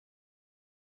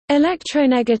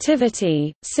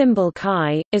Electronegativity, symbol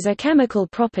Chi, is a chemical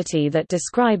property that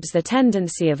describes the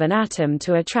tendency of an atom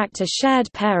to attract a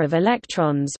shared pair of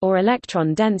electrons or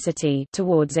electron density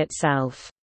towards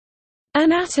itself.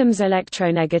 An atom's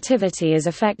electronegativity is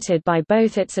affected by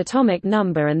both its atomic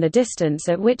number and the distance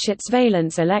at which its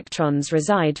valence electrons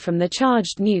reside from the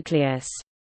charged nucleus.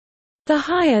 The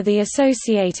higher the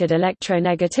associated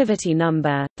electronegativity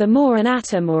number, the more an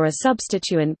atom or a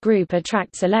substituent group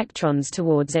attracts electrons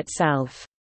towards itself.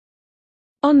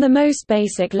 On the most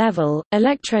basic level,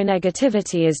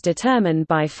 electronegativity is determined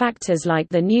by factors like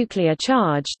the nuclear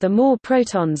charge. The more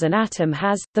protons an atom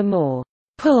has, the more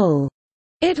pull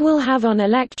it will have on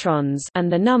electrons,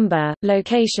 and the number,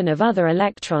 location of other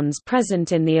electrons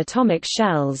present in the atomic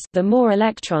shells. The more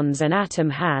electrons an atom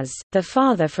has, the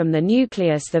farther from the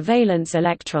nucleus the valence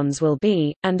electrons will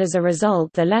be, and as a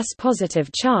result the less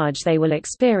positive charge they will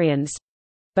experience,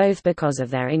 both because of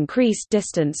their increased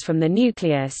distance from the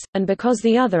nucleus, and because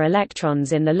the other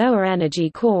electrons in the lower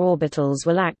energy core orbitals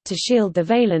will act to shield the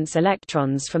valence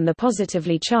electrons from the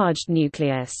positively charged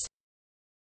nucleus.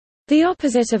 The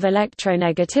opposite of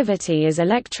electronegativity is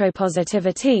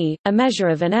electropositivity, a measure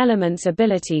of an element's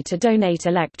ability to donate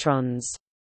electrons.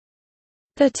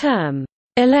 The term,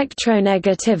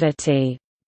 electronegativity,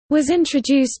 was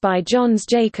introduced by Jöns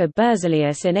Jacob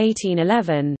Berzelius in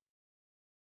 1811,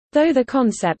 though the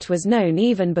concept was known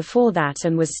even before that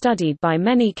and was studied by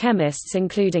many chemists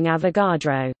including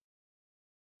Avogadro.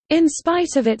 In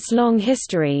spite of its long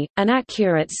history, an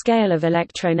accurate scale of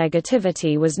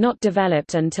electronegativity was not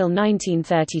developed until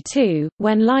 1932,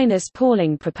 when Linus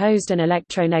Pauling proposed an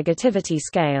electronegativity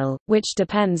scale, which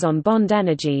depends on bond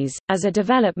energies, as a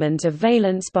development of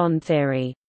valence bond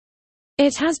theory.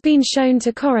 It has been shown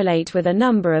to correlate with a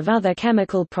number of other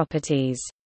chemical properties.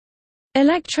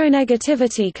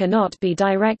 Electronegativity cannot be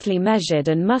directly measured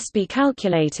and must be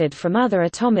calculated from other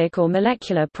atomic or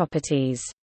molecular properties.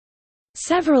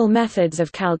 Several methods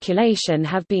of calculation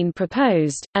have been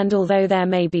proposed, and although there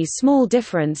may be small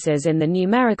differences in the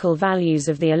numerical values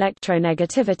of the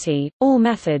electronegativity, all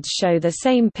methods show the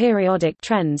same periodic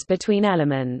trends between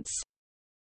elements.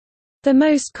 The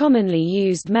most commonly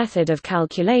used method of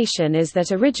calculation is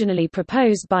that originally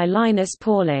proposed by Linus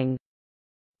Pauling.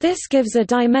 This gives a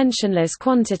dimensionless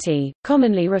quantity,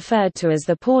 commonly referred to as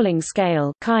the Pauling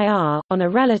scale (Chi-R), on a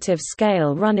relative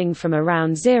scale running from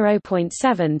around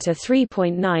 0.7 to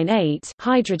 3.98.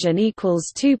 Hydrogen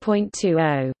equals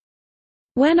 2.20.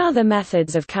 When other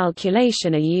methods of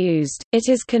calculation are used, it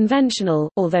is conventional,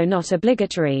 although not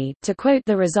obligatory, to quote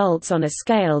the results on a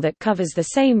scale that covers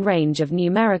the same range of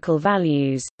numerical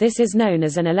values. This is known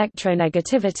as an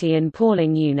electronegativity in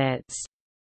Pauling units.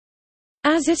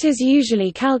 As it is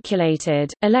usually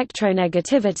calculated,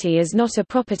 electronegativity is not a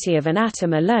property of an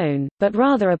atom alone, but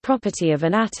rather a property of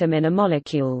an atom in a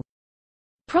molecule.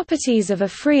 Properties of a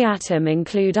free atom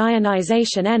include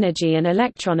ionization energy and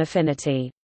electron affinity.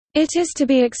 It is to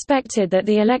be expected that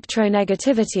the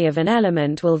electronegativity of an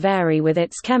element will vary with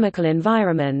its chemical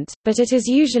environment, but it is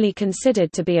usually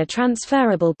considered to be a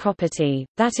transferable property,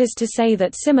 that is to say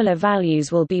that similar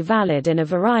values will be valid in a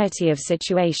variety of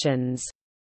situations.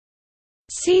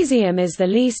 Cesium is the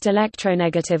least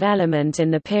electronegative element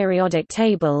in the periodic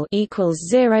table, equals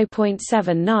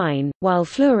 0.79, while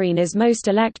fluorine is most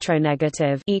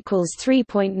electronegative, equals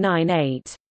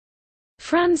 3.98.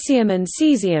 Francium and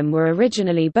cesium were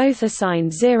originally both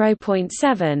assigned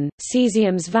 0.7.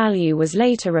 Cesium's value was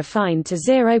later refined to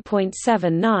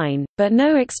 0.79, but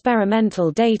no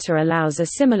experimental data allows a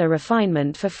similar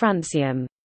refinement for francium.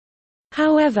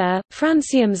 However,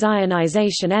 francium's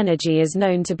ionization energy is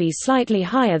known to be slightly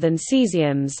higher than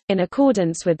cesium's, in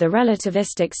accordance with the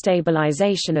relativistic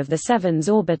stabilization of the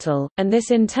 7s orbital, and this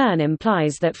in turn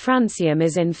implies that francium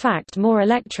is in fact more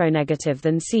electronegative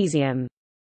than cesium.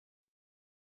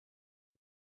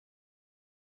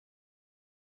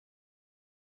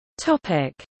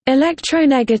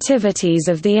 Electronegativities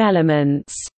of the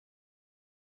elements.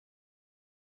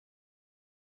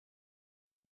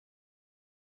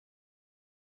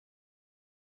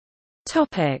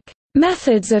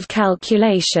 Methods of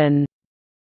calculation.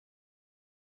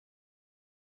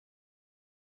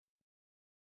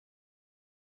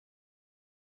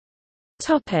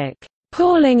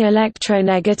 Pauling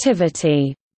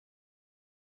electronegativity.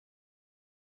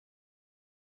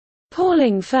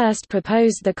 Pauling first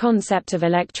proposed the concept of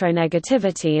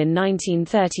electronegativity in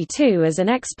 1932 as an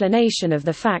explanation of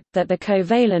the fact that the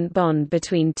covalent bond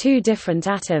between two different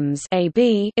atoms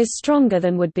AB is stronger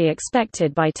than would be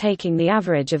expected by taking the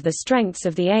average of the strengths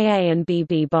of the AA and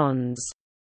BB bonds.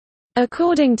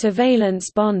 According to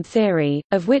valence bond theory,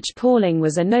 of which Pauling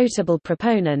was a notable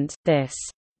proponent, this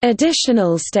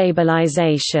Additional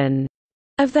stabilization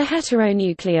of the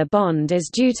heteronuclear bond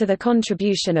is due to the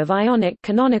contribution of ionic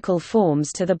canonical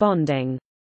forms to the bonding.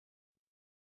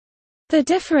 The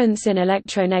difference in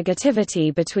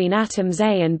electronegativity between atoms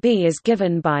A and B is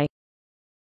given by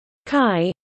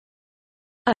chi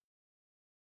A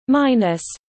minus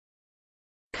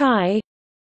chi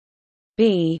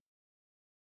B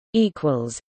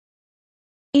equals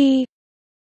E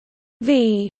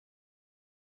V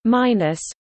minus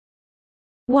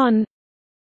 1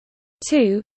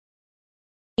 2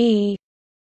 E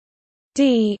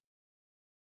D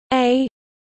A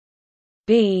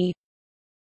B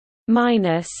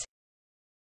minus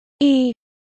E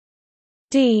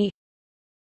D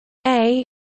A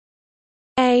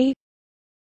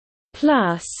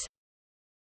plus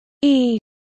E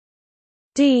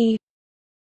D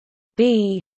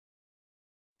B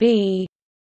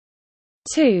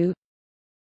 2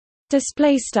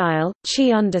 display style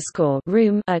chi underscore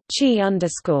room a chi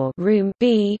underscore room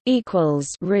b equals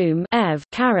room ev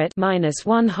caret minus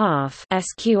 1/2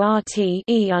 sqrt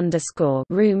e underscore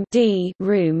room d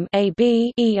room a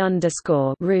b e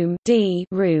underscore room d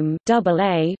room double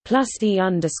a plus e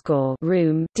underscore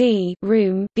room d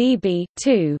room bb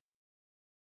 2,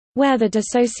 where the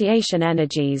dissociation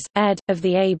energies, ED, of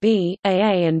the AB,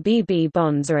 AA and BB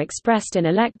bonds are expressed in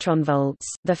electronvolts,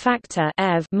 the factor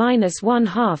EV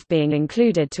 -1/2 being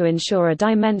included to ensure a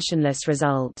dimensionless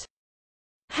result.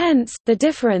 Hence, the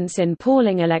difference in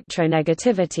Pauling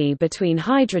electronegativity between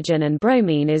hydrogen and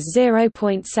bromine is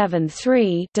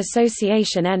 0.73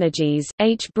 dissociation energies,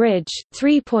 H bridge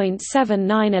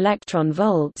 3.79 electron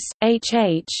volts,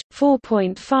 HH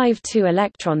 4.52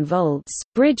 electron volts,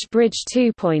 bridge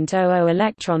 2.00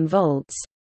 electron volts.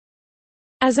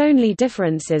 As only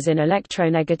differences in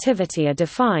electronegativity are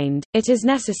defined, it is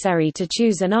necessary to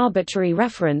choose an arbitrary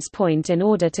reference point in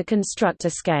order to construct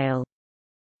a scale.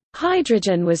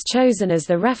 Hydrogen was chosen as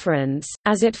the reference,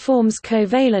 as it forms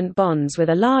covalent bonds with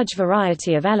a large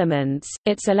variety of elements.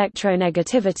 Its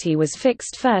electronegativity was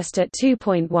fixed first at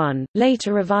 2.1,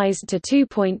 later revised to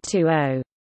 2.20.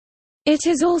 It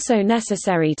is also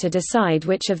necessary to decide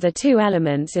which of the two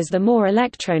elements is the more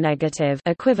electronegative,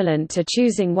 equivalent to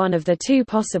choosing one of the two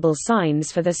possible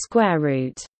signs for the square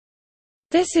root.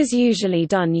 This is usually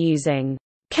done using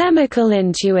chemical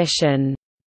intuition.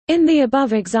 In the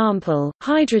above example,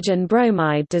 hydrogen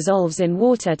bromide dissolves in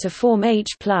water to form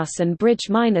H+ and bridge-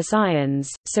 ions,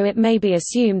 so it may be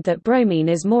assumed that bromine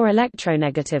is more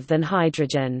electronegative than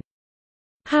hydrogen.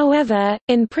 However,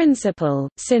 in principle,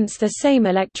 since the same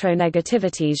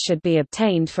electronegativities should be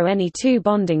obtained for any two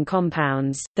bonding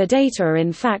compounds, the data are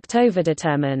in fact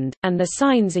overdetermined, and the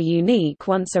signs are unique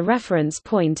once a reference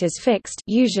point is fixed,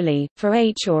 usually, for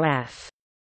H or F.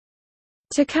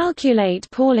 To calculate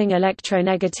Pauling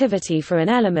electronegativity for an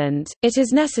element, it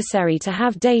is necessary to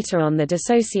have data on the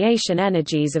dissociation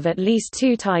energies of at least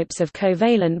two types of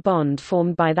covalent bond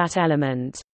formed by that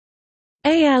element.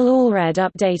 Allred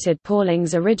updated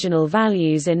Pauling's original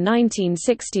values in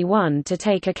 1961 to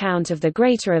take account of the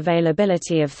greater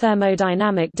availability of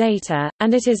thermodynamic data,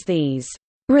 and it is these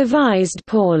revised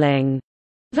Pauling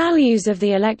values of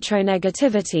the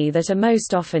electronegativity that are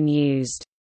most often used.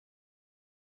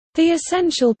 The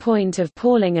essential point of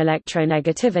Pauling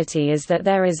electronegativity is that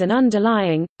there is an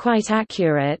underlying, quite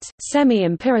accurate,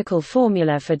 semi-empirical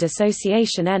formula for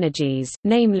dissociation energies,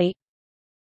 namely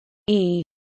E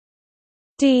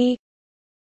D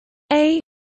A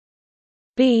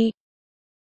B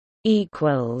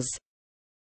equals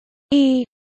E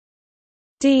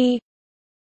D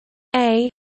A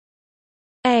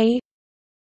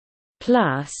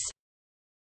plus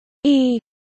E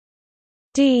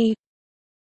D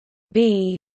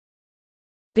B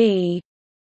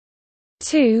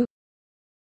 2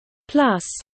 plus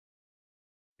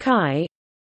chi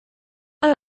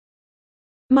A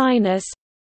minus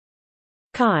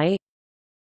chi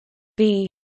B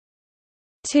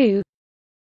 2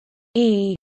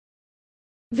 E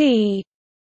V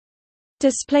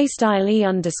display style E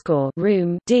underscore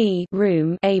room D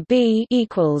room a B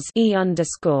equals E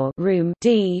underscore room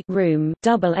D room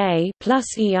double A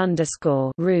plus E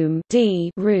underscore room D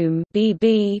room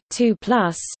BB 2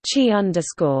 plus chi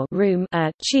underscore room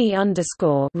a chi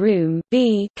underscore room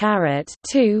B caret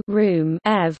 2 room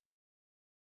ev,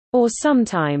 or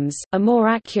sometimes a more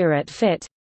accurate fit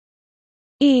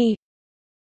E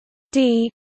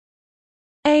D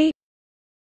A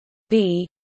B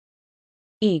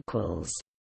equals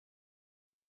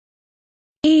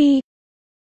E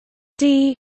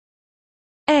D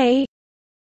A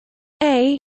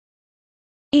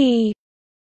E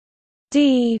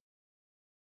D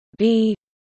B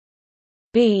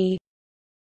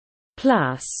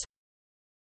plus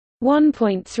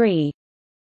 1.3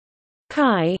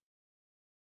 chi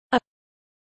a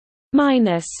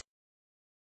minus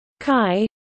chi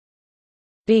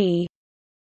b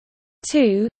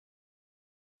 2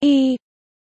 e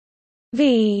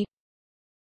v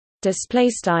display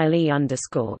style e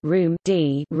underscore room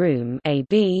d room a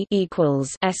b equals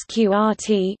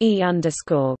sqrt e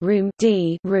underscore room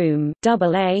d room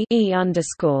double a e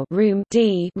underscore room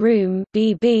d room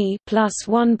bb plus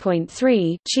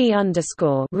 1.3 chi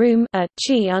underscore room a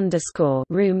chi underscore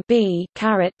room b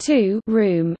caret 2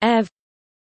 room ev.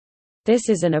 This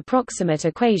is an approximate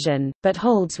equation, but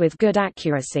holds with good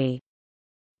accuracy.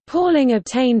 Pauling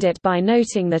obtained it by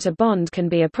noting that a bond can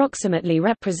be approximately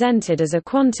represented as a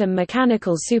quantum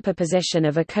mechanical superposition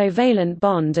of a covalent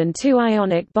bond and two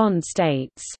ionic bond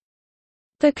states.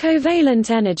 The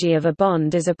covalent energy of a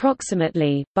bond is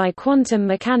approximately, by quantum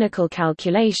mechanical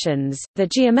calculations, the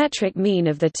geometric mean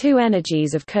of the two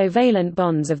energies of covalent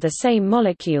bonds of the same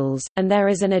molecules, and there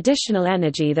is an additional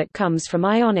energy that comes from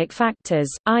ionic factors,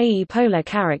 i.e. polar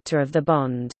character of the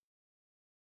bond.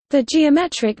 The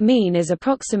geometric mean is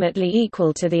approximately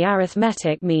equal to the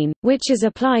arithmetic mean, which is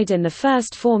applied in the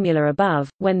first formula above,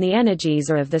 when the energies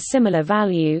are of the similar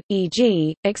value,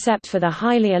 e.g., except for the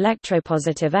highly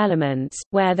electropositive elements,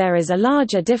 where there is a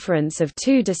larger difference of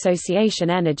two dissociation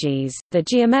energies. The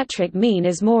geometric mean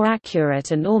is more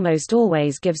accurate and almost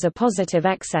always gives a positive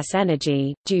excess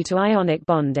energy, due to ionic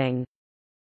bonding.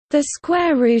 The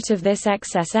square root of this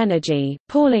excess energy,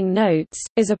 Pauling notes,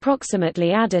 is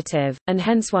approximately additive, and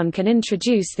hence one can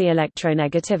introduce the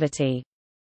electronegativity.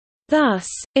 Thus,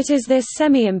 it is this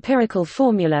semi-empirical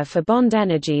formula for bond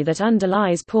energy that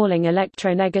underlies Pauling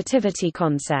electronegativity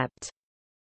concept.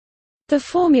 The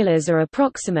formulas are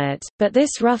approximate, but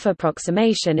this rough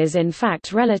approximation is in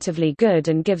fact relatively good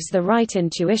and gives the right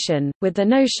intuition, with the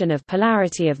notion of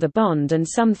polarity of the bond and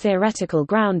some theoretical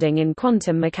grounding in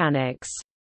quantum mechanics.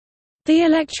 The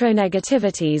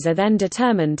electronegativities are then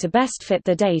determined to best fit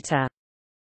the data.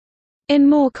 In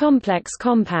more complex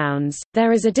compounds,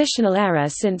 there is additional error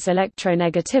since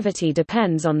electronegativity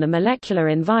depends on the molecular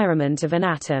environment of an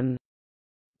atom.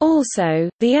 Also,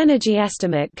 the energy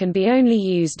estimate can be only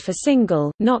used for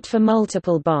single, not for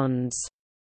multiple bonds.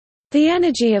 The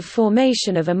energy of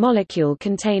formation of a molecule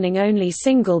containing only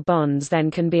single bonds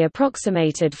then can be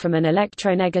approximated from an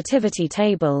electronegativity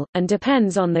table, and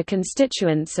depends on the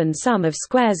constituents and sum of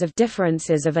squares of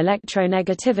differences of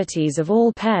electronegativities of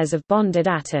all pairs of bonded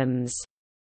atoms.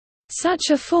 Such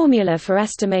a formula for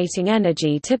estimating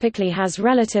energy typically has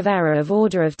relative error of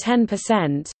order of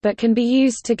 10%, but can be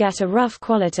used to get a rough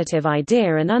qualitative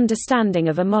idea and understanding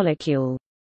of a molecule.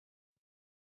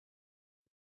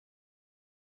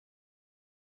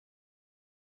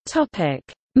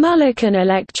 Mulliken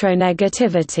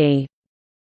electronegativity.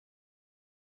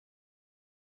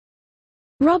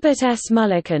 Robert S.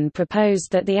 Mulliken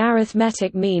proposed that the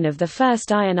arithmetic mean of the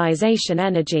first ionization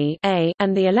energy A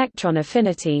and the electron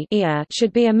affinity E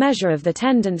should be a measure of the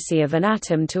tendency of an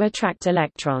atom to attract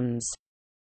electrons.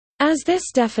 As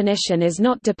this definition is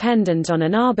not dependent on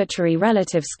an arbitrary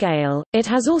relative scale, it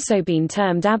has also been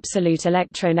termed absolute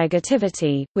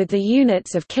electronegativity, with the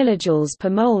units of kilojoules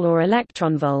per mole or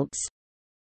electronvolts.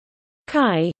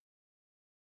 Chi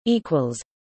equals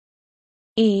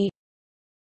E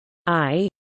I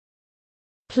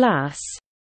plus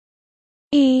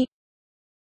E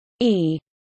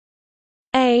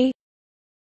A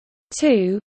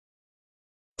 2.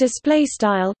 Display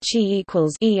style chi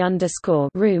equals E underscore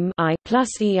room I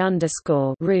plus E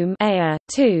underscore room A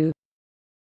 2.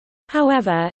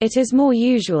 However, it is more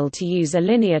usual to use a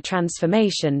linear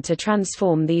transformation to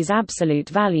transform these absolute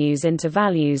values into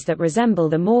values that resemble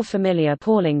the more familiar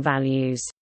Pauling values.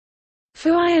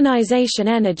 For ionization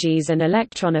energies and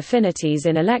electron affinities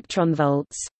in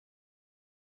electronvolts,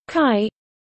 chi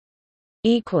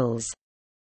equals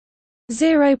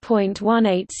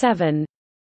 0.187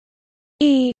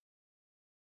 E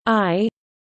I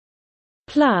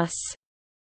plus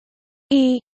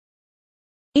E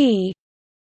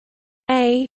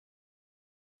A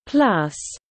plus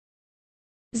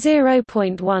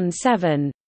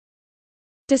 0.17.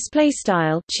 Display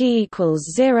style chi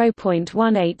equals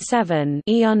 0.187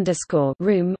 E underscore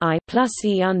room I plus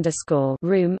E underscore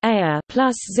room A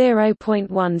plus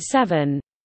 0.17,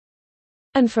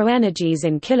 and for energies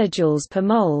in kilojoules per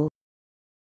mole,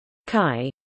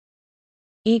 chi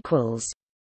equals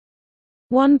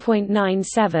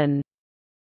 1.97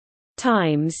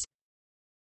 times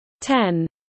 10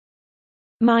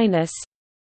 minus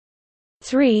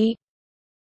 3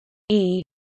 E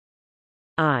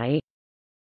I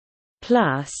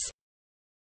plus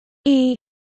E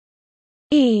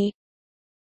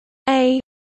A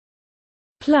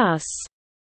plus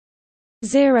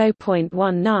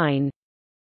 0.19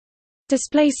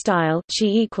 display style chi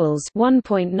equals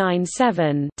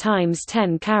 1.97 times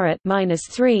 10 caret minus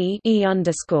 3 e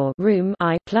underscore room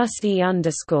I plus e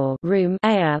underscore room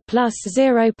a plus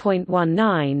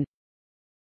 0.19.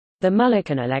 The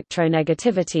Mulliken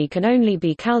electronegativity can only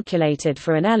be calculated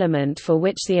for an element for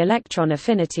which the electron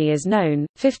affinity is known,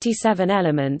 57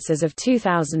 elements as of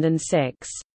 2006.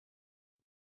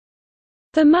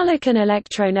 The Mulliken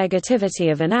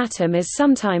electronegativity of an atom is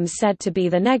sometimes said to be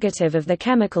the negative of the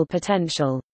chemical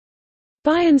potential.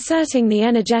 By inserting the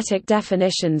energetic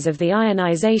definitions of the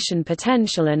ionization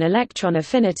potential and electron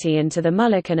affinity into the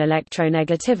Mulliken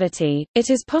electronegativity, it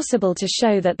is possible to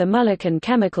show that the Mulliken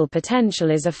chemical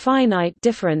potential is a finite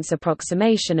difference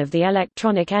approximation of the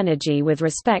electronic energy with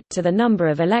respect to the number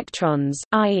of electrons,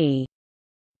 i.e.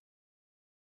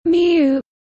 mu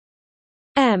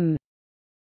m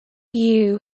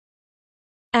U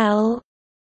L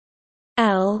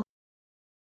L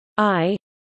I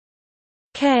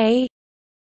K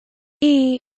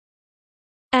E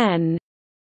N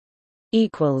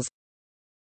equals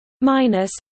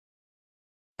minus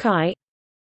chi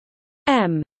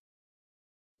M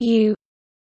U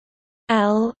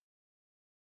L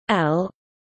L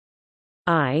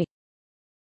I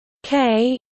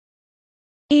K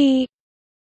E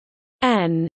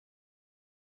N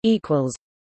equals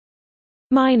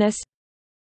minus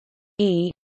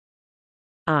E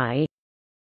I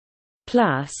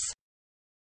plus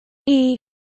E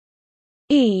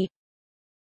E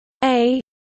A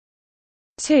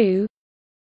 2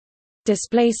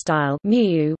 display style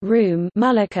mu room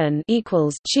Mulliken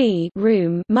equals chi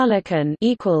room Mulliken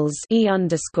equals E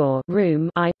underscore room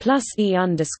I plus E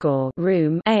underscore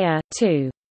room a 2.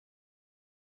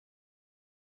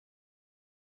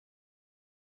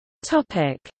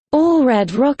 Topic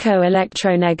Allred Rochow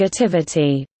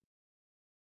electronegativity.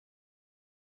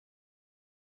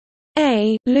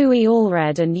 Louis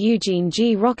Allred and Eugene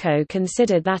G. Rochow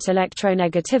considered that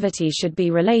electronegativity should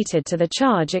be related to the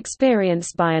charge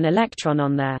experienced by an electron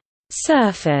on the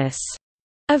surface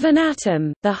of an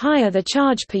atom. The higher the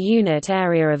charge per unit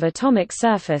area of atomic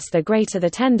surface, the greater the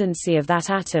tendency of that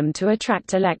atom to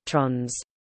attract electrons.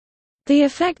 The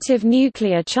effective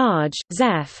nuclear charge,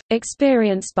 Zeph,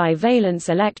 experienced by valence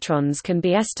electrons can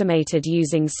be estimated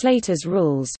using Slater's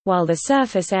rules, while the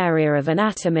surface area of an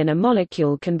atom in a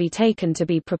molecule can be taken to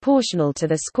be proportional to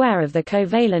the square of the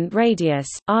covalent radius,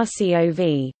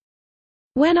 RCOV.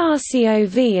 When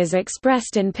RCOV is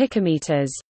expressed in picometers,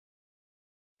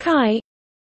 chi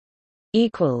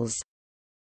equals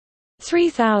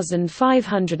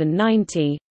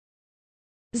 3590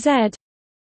 Z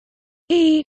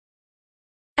E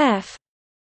F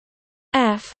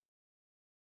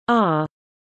R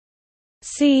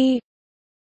C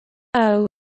O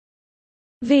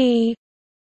V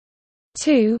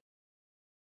 2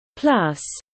 plus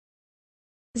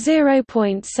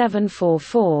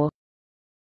 0.744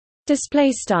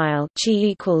 display style chi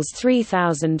equals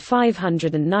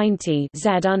 3590 Z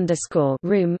underscore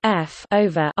room F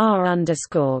over R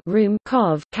underscore room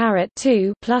cov caret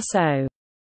 2 plus O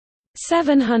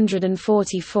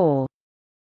 744.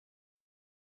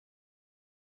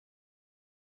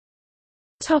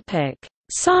 Topic: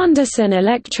 Sanderson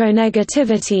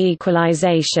electronegativity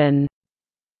equalization.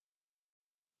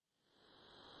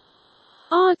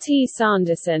 R. T.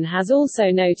 Sanderson has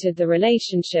also noted the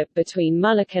relationship between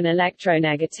Mulliken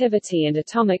electronegativity and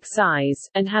atomic size,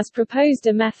 and has proposed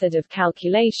a method of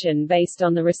calculation based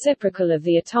on the reciprocal of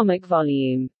the atomic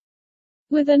volume.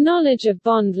 With a knowledge of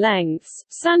bond lengths,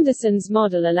 Sanderson's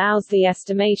model allows the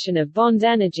estimation of bond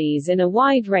energies in a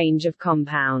wide range of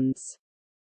compounds.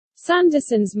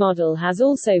 Sanderson's model has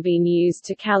also been used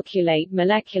to calculate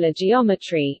molecular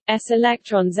geometry, s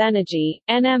electrons energy,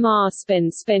 NMR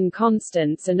spin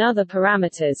constants and other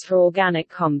parameters for organic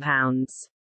compounds.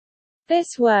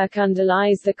 This work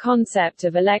underlies the concept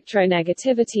of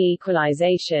electronegativity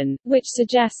equalization, which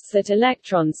suggests that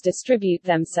electrons distribute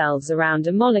themselves around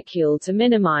a molecule to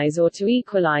minimize or to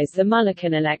equalize the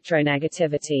Mulliken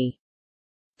electronegativity.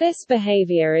 This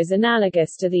behavior is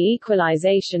analogous to the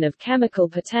equalization of chemical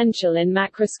potential in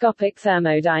macroscopic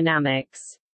thermodynamics.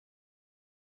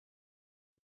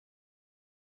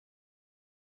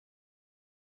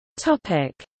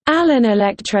 Topic: Allen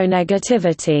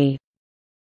electronegativity.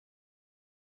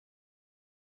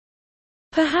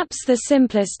 Perhaps the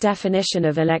simplest definition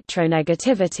of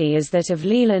electronegativity is that of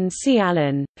Leland C.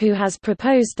 Allen, who has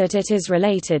proposed that it is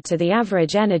related to the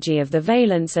average energy of the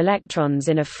valence electrons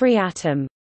in a free atom.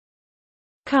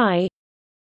 Chi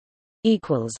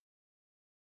equals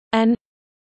n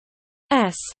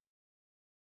s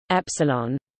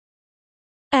epsilon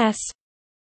s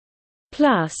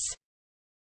plus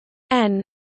n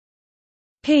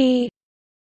p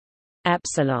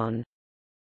epsilon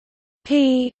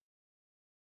p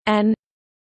n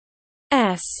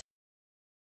s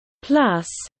plus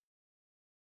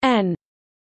n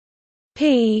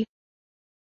p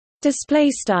display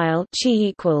style chi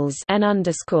equals n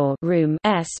underscore room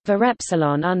s var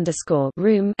epsilon underscore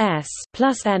room s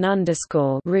plus n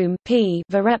underscore room p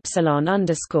var epsilon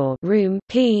underscore room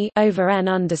p over n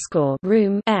underscore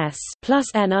room s plus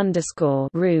n underscore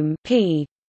room p,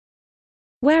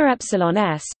 where epsilon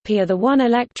s, p are the 1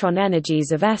 electron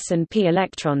energies of s and p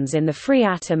electrons in the free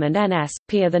atom, and ns,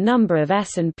 p are the number of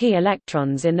s and p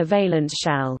electrons in the valence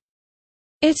shell.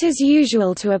 It is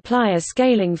usual to apply a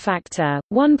scaling factor,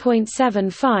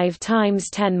 1.75 times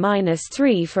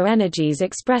 10⁻³ for energies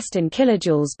expressed in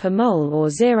kilojoules per mole or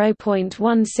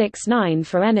 0.169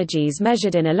 for energies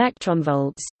measured in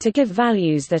electronvolts, to give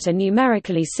values that are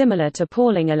numerically similar to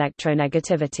Pauling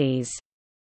electronegativities.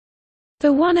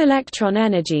 The 1 electron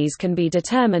energies can be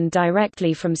determined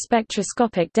directly from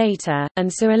spectroscopic data,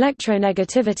 and so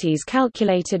electronegativities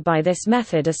calculated by this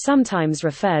method are sometimes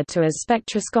referred to as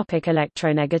spectroscopic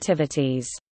electronegativities.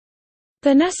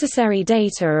 The necessary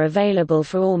data are available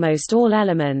for almost all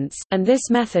elements, and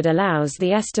this method allows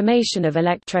the estimation of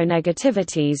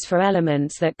electronegativities for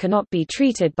elements that cannot be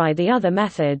treated by the other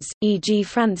methods, e.g.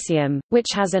 francium, which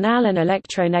has an Allen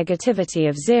electronegativity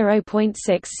of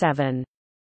 0.67.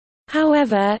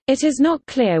 However, it is not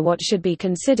clear what should be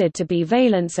considered to be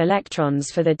valence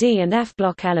electrons for the d and f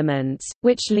block elements,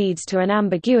 which leads to an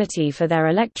ambiguity for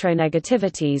their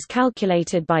electronegativities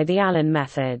calculated by the Allen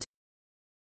method.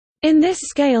 In this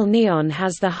scale, neon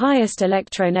has the highest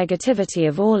electronegativity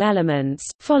of all elements,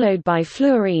 followed by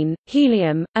fluorine,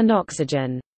 helium, and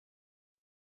oxygen.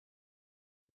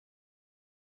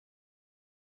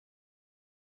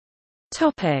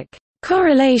 Topic: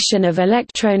 Correlation of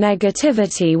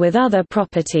electronegativity with other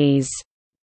properties.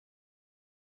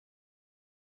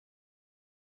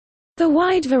 The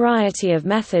wide variety of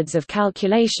methods of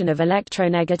calculation of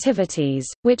electronegativities,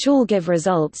 which all give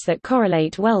results that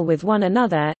correlate well with one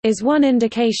another, is one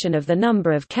indication of the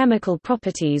number of chemical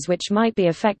properties which might be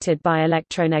affected by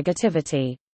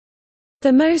electronegativity.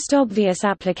 The most obvious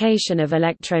application of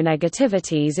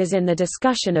electronegativities is in the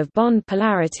discussion of bond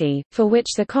polarity, for which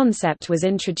the concept was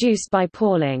introduced by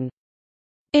Pauling.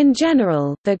 In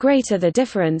general, the greater the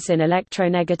difference in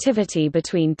electronegativity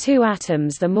between two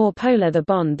atoms, the more polar the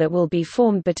bond that will be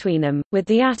formed between them, with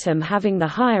the atom having the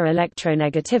higher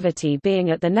electronegativity being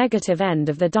at the negative end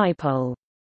of the dipole.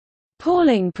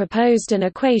 Pauling proposed an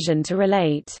equation to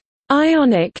relate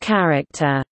ionic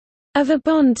character of a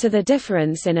bond to the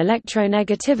difference in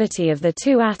electronegativity of the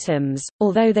two atoms,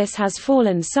 although this has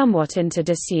fallen somewhat into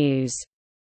disuse.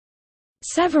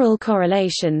 Several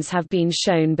correlations have been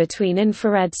shown between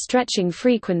infrared stretching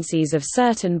frequencies of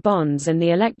certain bonds and the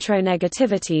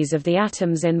electronegativities of the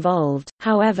atoms involved.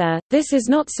 However, this is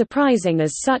not surprising,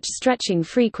 as such stretching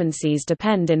frequencies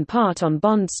depend in part on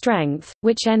bond strength,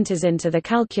 which enters into the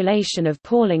calculation of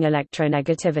Pauling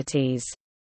electronegativities.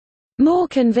 More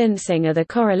convincing are the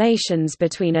correlations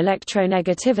between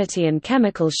electronegativity and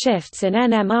chemical shifts in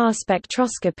NMR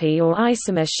spectroscopy or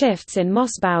isomer shifts in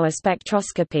Mossbauer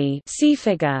spectroscopy. See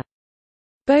figure.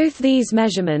 Both these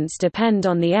measurements depend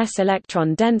on the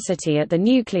s-electron density at the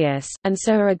nucleus, and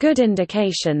so are a good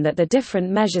indication that the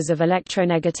different measures of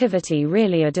electronegativity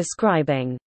really are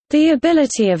describing the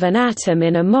ability of an atom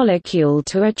in a molecule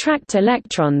to attract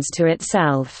electrons to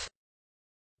itself.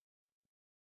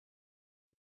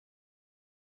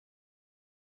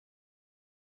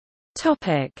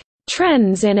 Topic: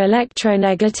 Trends in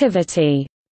electronegativity.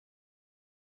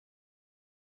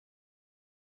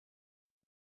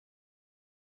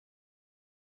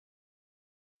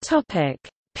 Topic: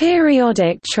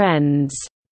 Periodic trends.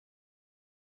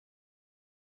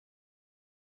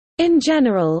 In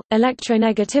general,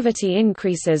 electronegativity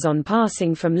increases on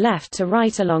passing from left to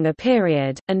right along a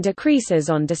period, and decreases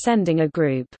on descending a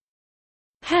group.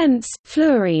 Hence,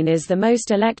 fluorine is the most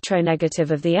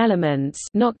electronegative of the elements,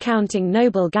 not counting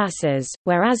noble gases,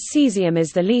 whereas cesium is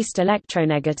the least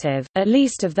electronegative, at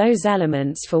least of those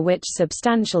elements for which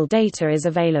substantial data is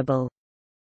available.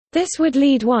 This would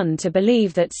lead one to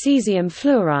believe that cesium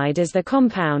fluoride is the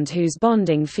compound whose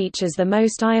bonding features the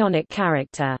most ionic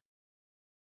character.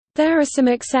 There are some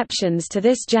exceptions to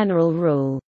this general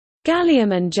rule.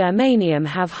 Gallium and germanium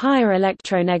have higher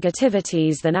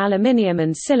electronegativities than aluminium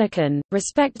and silicon,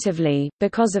 respectively,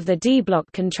 because of the d-block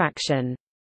contraction.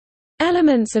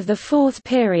 Elements of the fourth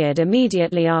period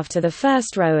immediately after the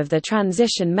first row of the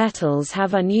transition metals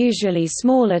have unusually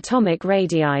small atomic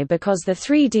radii because the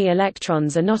 3d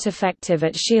electrons are not effective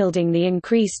at shielding the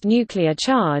increased nuclear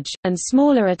charge, and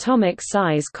smaller atomic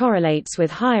size correlates with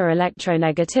higher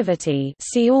electronegativity.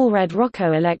 See Allred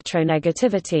Rochow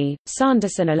electronegativity,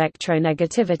 Sanderson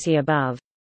electronegativity above.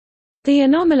 The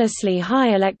anomalously high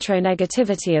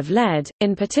electronegativity of lead,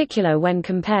 in particular when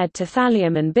compared to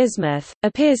thallium and bismuth,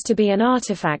 appears to be an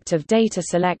artifact of data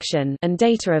selection and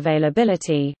data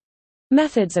availability.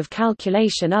 Methods of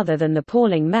calculation other than the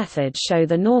Pauling method show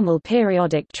the normal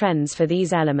periodic trends for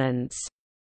these elements.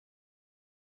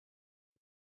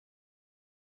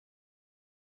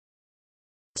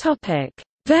 Topic: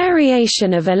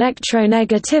 Variation of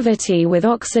electronegativity with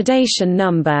oxidation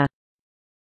number.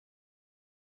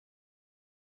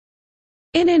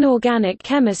 In inorganic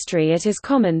chemistry, it is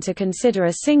common to consider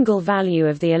a single value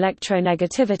of the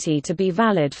electronegativity to be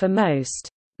valid for most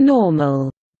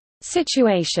normal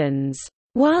situations.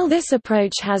 While this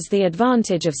approach has the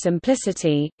advantage of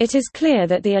simplicity, it is clear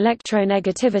that the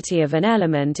electronegativity of an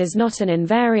element is not an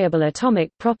invariable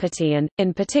atomic property and,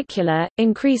 in particular,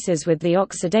 increases with the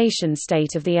oxidation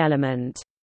state of the element.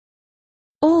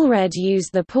 Allred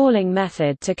used the Pauling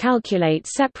method to calculate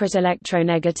separate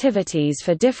electronegativities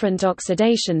for different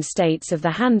oxidation states of the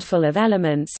handful of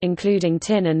elements including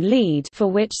tin and lead for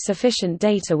which sufficient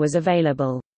data was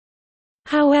available.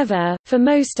 However, for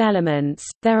most elements,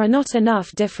 there are not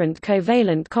enough different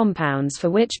covalent compounds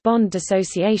for which bond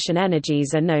dissociation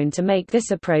energies are known to make this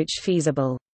approach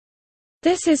feasible.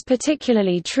 This is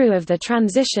particularly true of the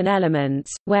transition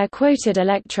elements, where quoted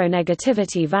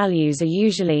electronegativity values are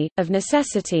usually, of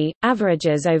necessity,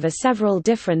 averages over several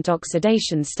different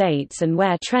oxidation states and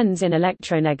where trends in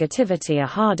electronegativity are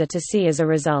harder to see as a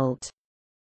result.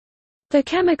 The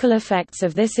chemical effects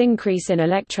of this increase in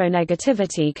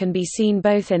electronegativity can be seen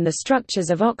both in the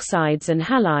structures of oxides and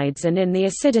halides and in the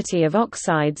acidity of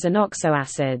oxides and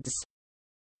oxoacids.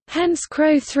 Hence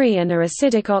Cro3 are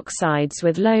acidic oxides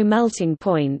with low melting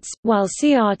points, while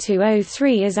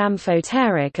Cr2O3 is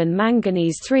amphoteric and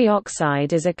manganese 3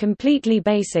 oxide is a completely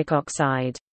basic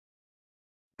oxide.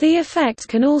 The effect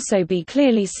can also be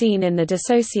clearly seen in the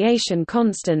dissociation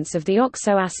constants of the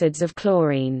oxoacids of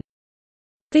chlorine.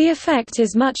 The effect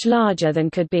is much larger than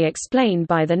could be explained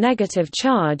by the negative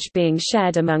charge being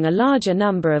shared among a larger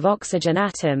number of oxygen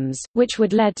atoms, which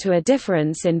would lead to a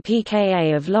difference in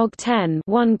pKa of log 10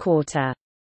 1/4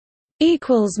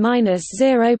 equals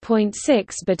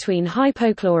 -0.6 between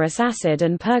hypochlorous acid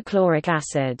and perchloric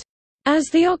acid. As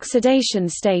the oxidation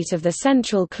state of the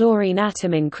central chlorine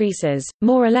atom increases,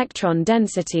 more electron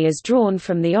density is drawn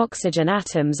from the oxygen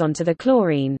atoms onto the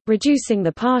chlorine, reducing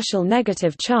the partial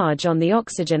negative charge on the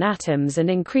oxygen atoms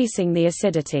and increasing the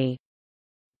acidity.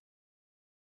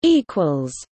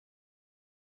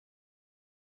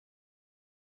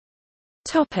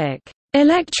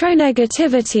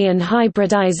 Electronegativity and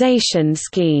hybridization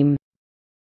scheme.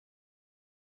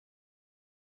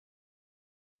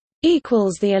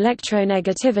 The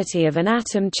electronegativity of an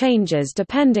atom changes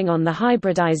depending on the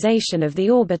hybridization of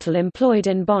the orbital employed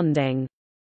in bonding.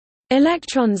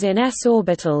 Electrons in s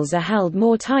orbitals are held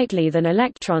more tightly than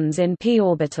electrons in p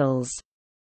orbitals.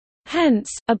 Hence,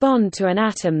 a bond to an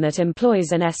atom that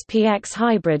employs an sp(x)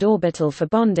 hybrid orbital for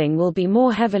bonding will be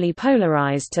more heavily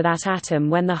polarized to that atom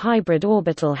when the hybrid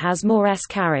orbital has more s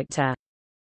character.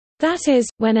 That is,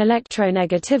 when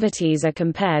electronegativities are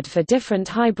compared for different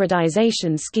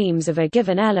hybridization schemes of a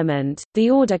given element, the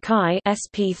order chi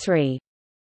sp3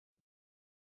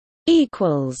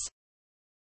 equals.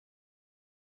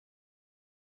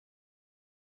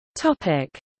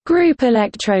 Topic: Group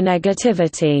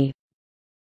electronegativity.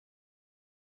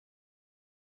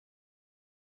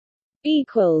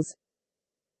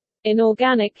 In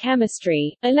organic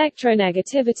chemistry,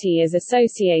 electronegativity is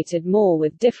associated more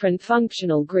with different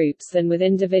functional groups than with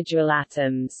individual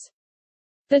atoms.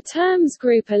 The terms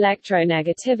group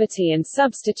electronegativity and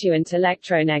substituent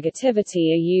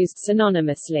electronegativity are used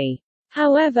synonymously.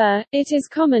 However, it is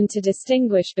common to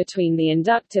distinguish between the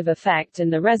inductive effect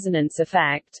and the resonance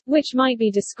effect, which might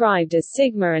be described as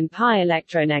sigma and pi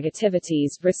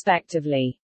electronegativities,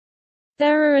 respectively.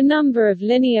 There are a number of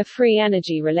linear free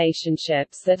energy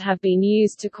relationships that have been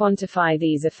used to quantify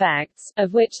these effects,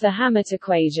 of which the Hammett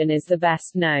equation is the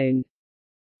best known.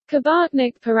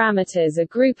 Kobartnik parameters are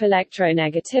group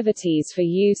electronegativities for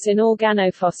use in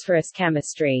organophosphorus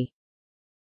chemistry.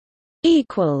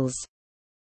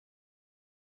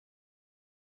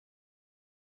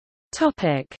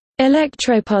 Topic: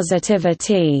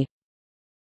 Electropositivity.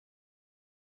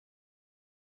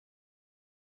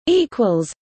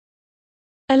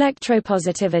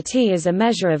 Electropositivity is a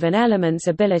measure of an element's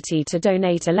ability to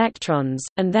donate electrons,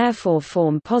 and therefore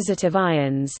form positive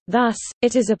ions, thus,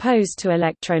 it is opposed to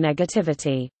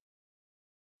electronegativity.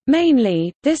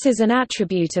 Mainly, this is an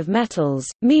attribute of metals,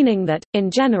 meaning that,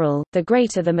 in general, the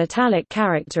greater the metallic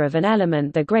character of an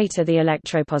element the greater the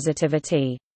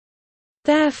electropositivity.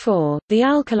 Therefore, the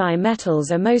alkali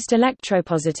metals are most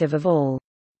electropositive of all.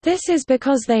 This is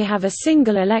because they have a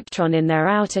single electron in their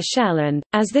outer shell and,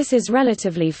 as this is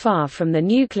relatively far from the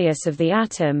nucleus of the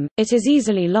atom, it is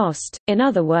easily lost. In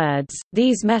other words,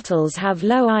 these metals have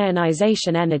low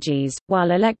ionization energies, while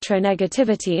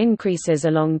electronegativity increases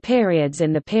along periods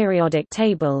in the periodic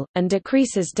table, and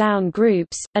decreases down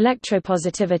groups.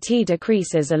 Electropositivity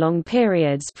decreases along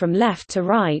periods from left to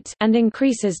right and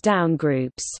increases down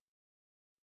groups.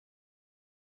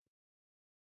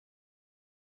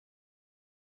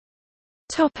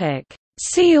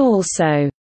 See also: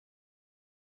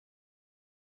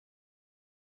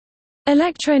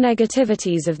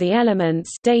 Electronegativities of the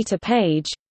elements data page,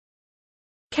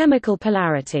 chemical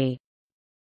polarity.